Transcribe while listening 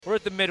We're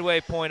at the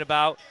midway point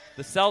about.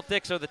 The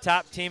Celtics are the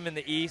top team in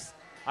the East.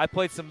 I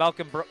played some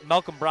Malcolm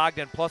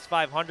Brogdon plus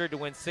 500 to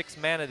win Sixth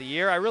Man of the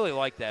Year. I really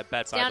like that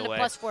bet, by the way. It's down to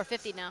plus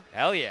 450 now.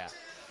 Hell yeah.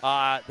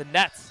 The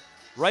Nets,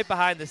 right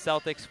behind the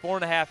Celtics,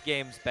 4.5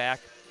 games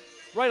back.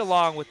 Right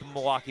along with the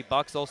Milwaukee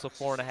Bucks, also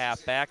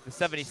 4.5 back. The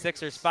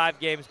 76ers, 5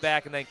 games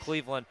back. And then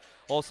Cleveland,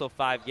 also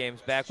 5 games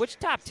back. Which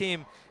top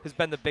team has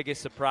been the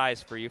biggest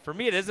surprise for you? For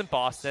me, it isn't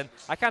Boston.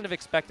 I kind of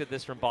expected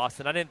this from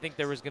Boston. I didn't think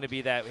there was going to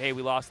be that, hey,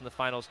 we lost in the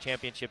finals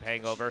championship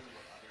hangover.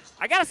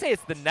 I got to say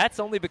it's the Nets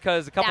only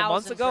because a couple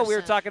months ago we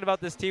were talking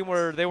about this team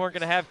where they weren't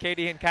going to have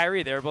KD and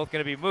Kyrie. They were both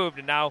going to be moved,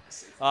 and now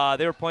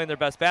they were playing their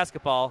best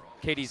basketball.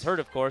 KD's hurt,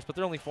 of course, but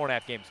they're only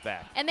 4.5 games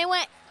back. And they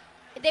went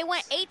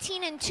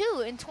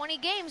 18-2 in 20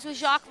 games with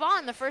Jacques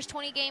Vaughn. The first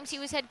 20 games he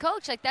was head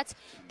coach. Like that's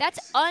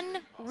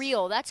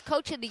unreal. That's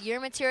Coach of the Year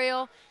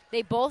material.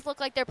 They both look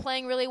like they're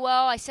playing really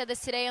well. I said this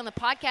today on the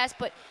podcast,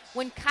 but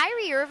when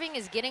Kyrie Irving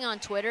is getting on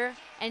Twitter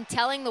and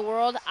telling the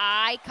world,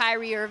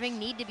 Kyrie Irving,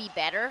 need to be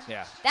better,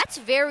 that's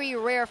very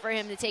rare for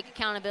him to take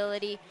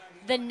accountability.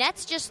 The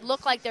Nets just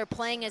look like they're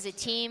playing as a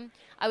team.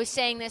 I was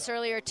saying this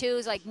earlier, too,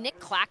 is like Nick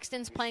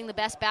Claxton's playing the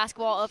best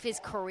basketball of his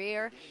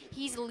career.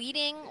 He's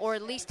leading, or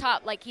at least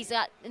top, like he's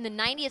in the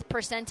 90th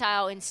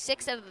percentile in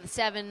 6 out of the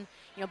 7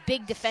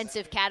 big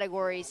defensive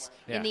categories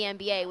in the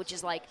NBA, which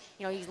is like,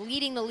 he's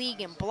leading the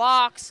league in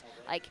blocks,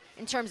 like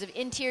in terms of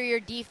interior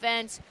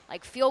defense,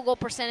 like field goal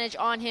percentage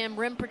on him,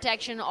 rim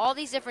protection, all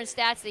these different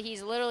stats that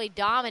he's literally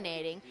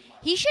dominating.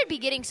 He should be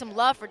getting some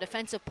love for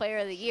Defensive Player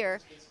of the Year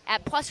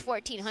at plus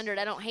 1,400.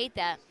 I don't hate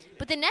that.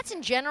 But the Nets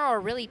in general are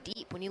really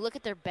deep. When you look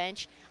at their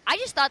bench, I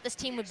just thought this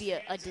team would be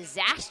a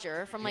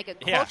disaster from like a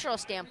cultural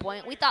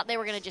standpoint. We thought they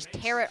were going to just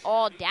tear it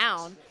all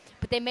down.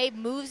 But they made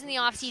moves in the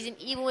offseason,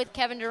 even with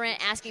Kevin Durant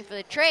asking for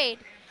the trade,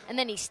 and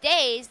then he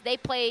stays. They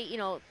play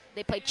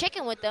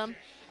chicken with them,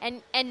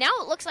 and now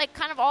it looks like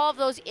kind of all of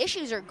those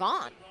issues are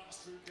gone.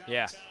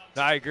 Yeah,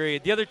 no, I agree.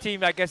 The other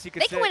team, I guess you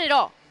could say. They can win it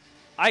all.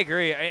 I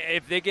agree.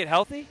 If they get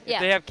healthy, if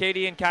they have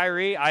KD and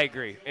Kyrie, I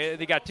agree.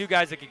 They got 2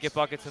 guys that could get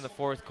buckets in the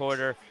fourth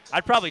quarter.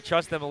 I'd probably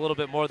trust them a little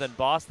bit more than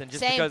Boston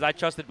just because I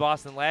trusted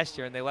Boston last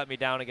year, and they let me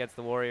down against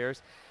the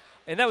Warriors.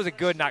 And that was a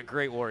good, not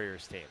great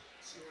Warriors team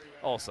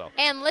also.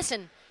 And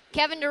listen,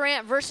 Kevin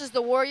Durant versus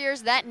the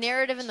Warriors, that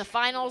narrative in the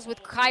finals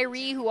with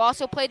Kyrie, who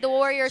also played the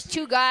Warriors,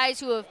 2 guys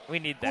who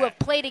have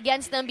played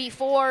against them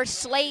before,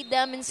 slayed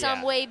them in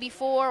some way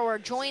before, or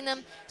joined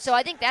them. So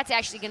I think that's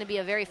actually going to be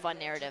a very fun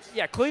narrative.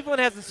 Yeah,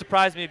 Cleveland hasn't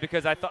surprised me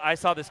because I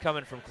saw this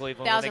coming from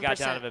Cleveland 1,000%. when they got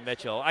Donovan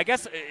Mitchell. I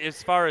guess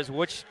as far as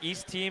which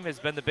East team has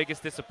been the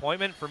biggest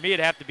disappointment, for me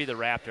it'd have to be the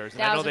Raptors.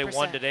 And I know they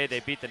won today.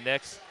 They beat the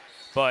Knicks.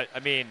 But,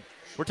 I mean,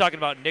 we're talking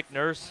about Nick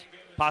Nurse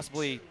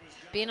possibly –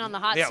 being on the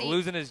hot seat.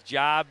 Losing his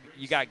job.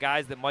 You got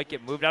guys that might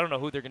get moved. I don't know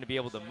who they're going to be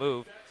able to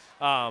move.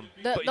 The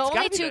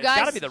only 2 guys.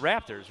 It's got to be the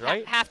Raptors,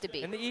 right? Have to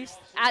be. In the East?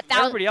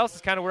 Everybody else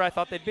is kind of where I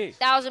thought they'd be.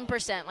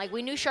 1,000%. Like,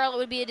 we knew Charlotte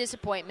would be a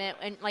disappointment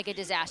and, like, a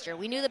disaster.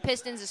 We knew the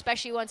Pistons,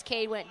 especially once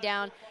Cade went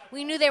down,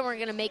 we knew they weren't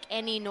going to make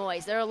any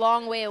noise. They're a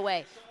long way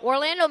away.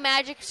 Orlando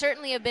Magic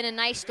certainly have been a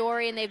nice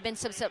story, and they've been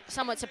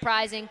somewhat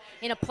surprising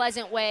in a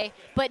pleasant way.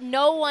 But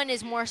no one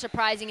is more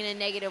surprising in a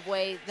negative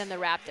way than the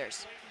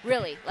Raptors.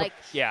 Really. Like,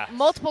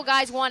 multiple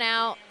guys want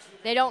out.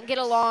 They don't get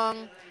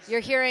along. You're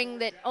hearing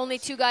that only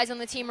 2 guys on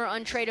the team are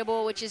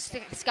untradeable, which is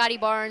Scotty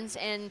Barnes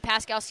and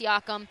Pascal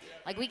Siakam.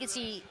 Like, we could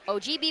see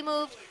OG be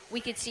moved. We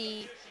could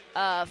see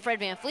Fred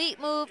VanVleet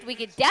moved. We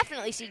could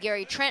definitely see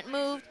Gary Trent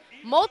moved.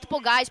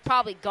 Multiple guys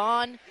probably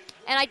gone.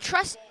 And I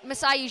trust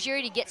Masai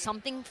Ujiri to get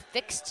something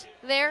fixed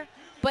there.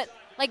 But,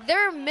 like,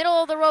 they're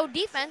middle-of-the-road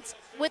defense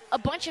with a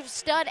bunch of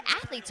stud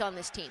athletes on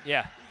this team.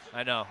 Yeah.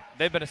 I know.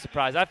 They've been a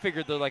surprise. I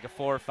figured they're like a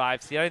 4 or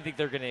 5 seed. I didn't think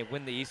they're going to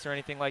win the East or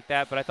anything like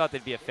that, but I thought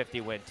they'd be a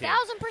 50-win team.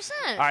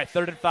 1,000%. All right,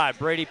 3rd and 5.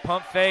 Brady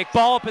pump fake.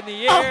 Ball up in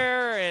the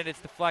air, and it's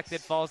deflected,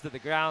 falls to the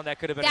ground. That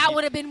could have been That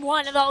would have been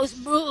one of those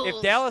moves.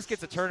 If Dallas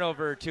gets a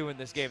turnover or 2 in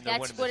this game, they're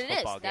winning this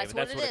football game.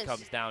 That's what it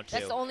comes down to.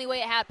 That's the only way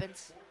it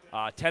happens.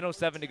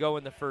 10:07 to go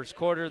in the first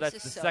quarter.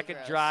 That's the second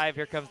drive.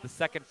 Here comes the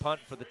second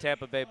punt for the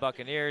Tampa Bay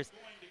Buccaneers.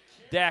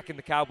 Dak and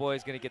the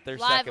Cowboys going to get their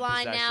second possession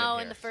live line now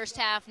here. In the first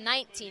half,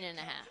 19.5.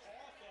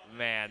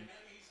 Man.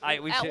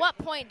 At what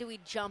point do we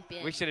jump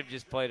in? We should have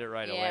just played it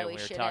right away when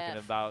we were talking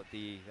about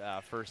the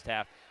first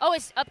half. Oh,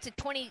 it's up to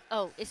 20.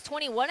 Oh, it's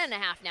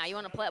 21.5 now. You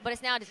want to play it, but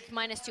it's now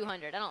minus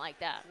 200. I don't like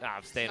that. Nah,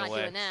 I'm staying away.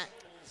 Not doing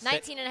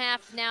that.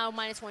 19.5 now,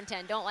 minus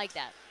 110. Don't like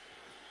that.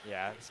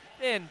 Yeah,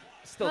 and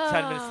still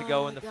 10 minutes to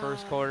go in the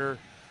first quarter.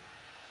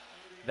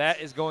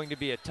 That is going to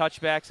be a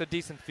touchback, so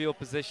decent field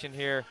position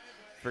here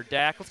for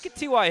Dak. Let's get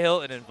T.Y.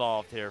 Hilton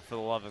involved here, for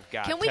the love of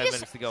God. 10 minutes to go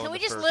in the first quarter. Can we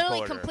just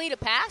literally complete a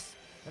pass?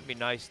 That'd be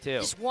nice, too.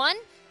 Just one?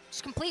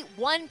 Just complete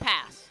one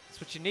pass. That's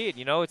what you need.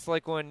 You know, it's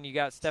like when you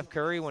got Steph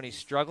Curry when he's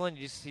struggling.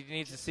 He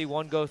needs to see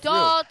one go through.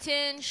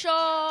 Dalton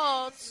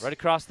Schultz. Right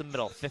across the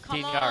middle,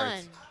 15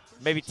 yards.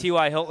 Maybe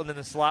T.Y. Hilton in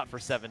the slot for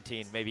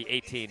 17, maybe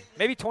 18.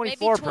 Maybe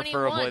 24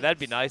 preferably. That'd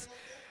be nice.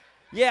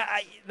 Yeah,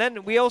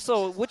 then we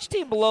also, which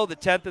team below the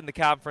 10th in the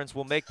conference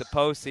will make the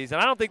postseason?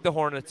 I don't think the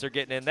Hornets are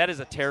getting in. That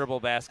is a terrible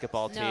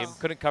basketball team. No.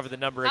 Couldn't cover the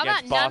number How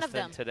against about none of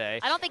Boston them? today.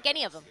 I don't think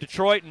any of them.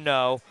 Detroit,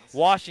 no.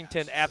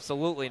 Washington,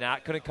 absolutely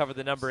not. Couldn't cover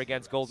the number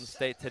against Golden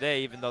State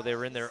today, even though they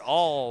were in there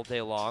all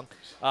day long.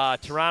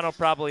 Toronto,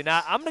 probably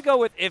not. I'm going to go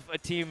with if a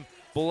team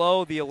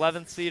below the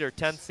 11th seed or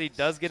 10th seed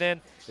does get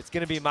in, it's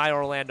going to be my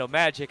Orlando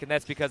Magic, and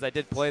that's because I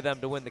did play them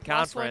to win the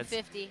conference.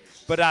 Plus 150.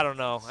 But I don't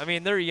know. I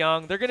mean, they're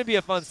young. They're going to be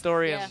a fun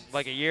story in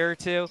like a year or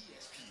two.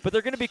 But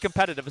they're going to be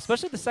competitive,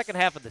 especially the second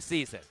half of the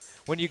season,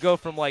 when you go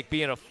from like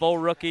being a full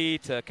rookie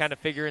to kind of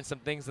figuring some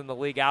things in the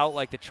league out,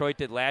 like Detroit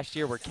did last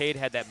year, where Cade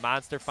had that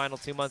monster final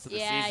 2 months of the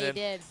season. Yeah, he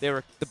did. They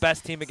were the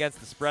best team against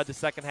the spread the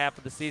second half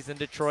of the season.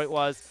 Detroit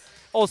was.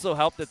 Also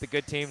helped that the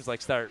good teams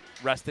like start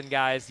resting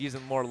guys,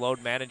 using more load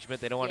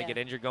management. They don't want to get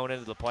injured going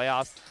into the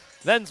playoffs.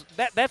 Then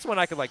that's when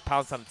I could like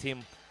pounce on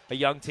a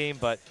young team.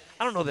 But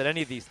I don't know that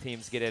any of these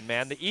teams get in,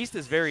 man. The East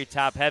is very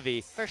top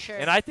heavy For sure.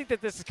 and I think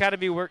that this is kind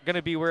of going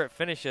to be where it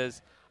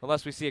finishes.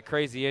 Unless we see a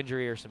crazy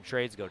injury or some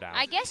trades go down.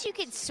 I guess you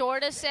could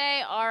sort of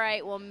say, all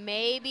right, well,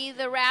 maybe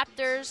the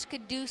Raptors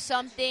could do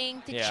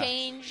something to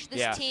change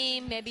this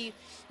team. Maybe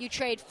you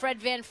trade Fred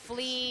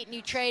VanVleet and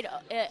you trade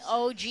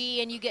OG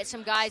and you get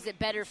some guys that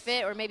better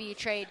fit. Or maybe you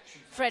trade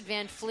Fred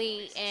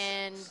VanVleet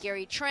and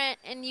Gary Trent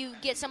and you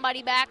get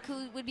somebody back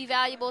who would be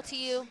valuable to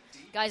you.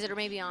 Guys that are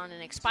maybe on an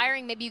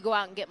expiring. Maybe you go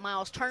out and get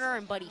Miles Turner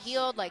and Buddy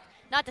Hield. Like,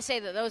 not to say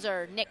that those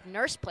are Nick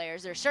Nurse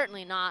players. They're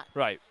certainly not.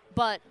 Right.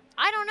 But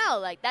I don't know.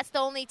 Like, that's the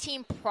only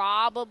team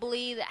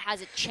probably that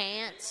has a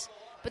chance.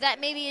 But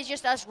that maybe is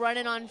just us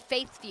running on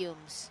faith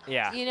fumes.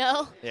 Yeah. You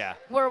know? Yeah.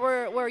 Where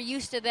we're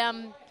used to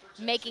them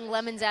making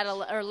lemonade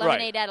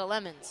out of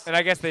lemons. And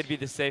I guess they'd be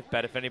the safe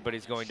bet if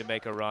anybody's going to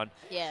make a run.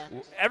 Yeah.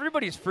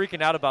 Everybody's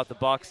freaking out about the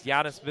Bucks.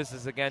 Giannis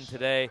misses again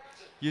today,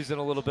 using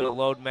a little bit of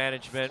load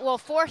management. Well,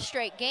 4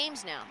 straight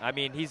games now. I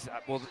mean,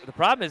 the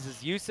problem is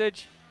his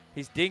usage.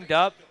 He's dinged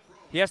up.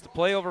 He has to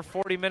play over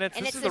 40 minutes.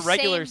 And this it's is the the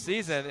regular same-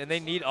 season, and they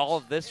need all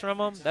of this from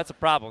him. That's a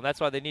problem. That's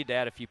why they need to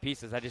add a few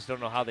pieces. I just don't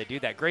know how they do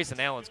that. Grayson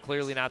Allen's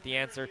clearly not the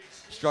answer.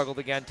 Struggled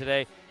again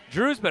today.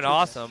 Drew's been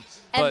awesome,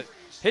 but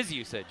his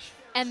usage.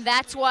 And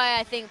that's why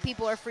I think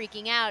people are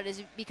freaking out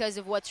is because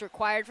of what's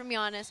required from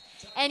Giannis.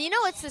 And, you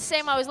know, it's the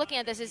same. I was looking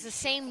at this. It's the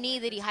same knee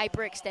that he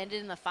hyperextended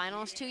in the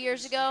finals 2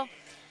 years ago.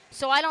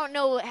 So I don't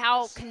know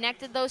how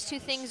connected those two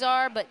things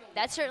are, but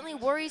that certainly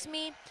worries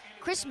me.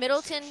 Chris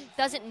Middleton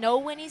doesn't know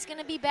when he's going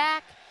to be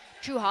back.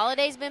 Drew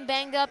Holiday's been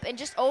banged up. And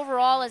just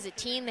overall as a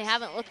team, they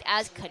haven't looked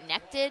as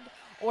connected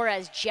or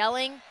as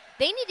gelling.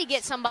 They need to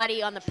get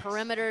somebody on the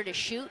perimeter to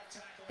shoot.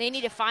 They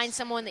need to find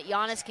someone that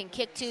Giannis can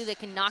kick to that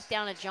can knock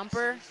down a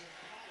jumper.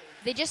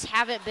 They just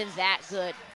haven't been that good.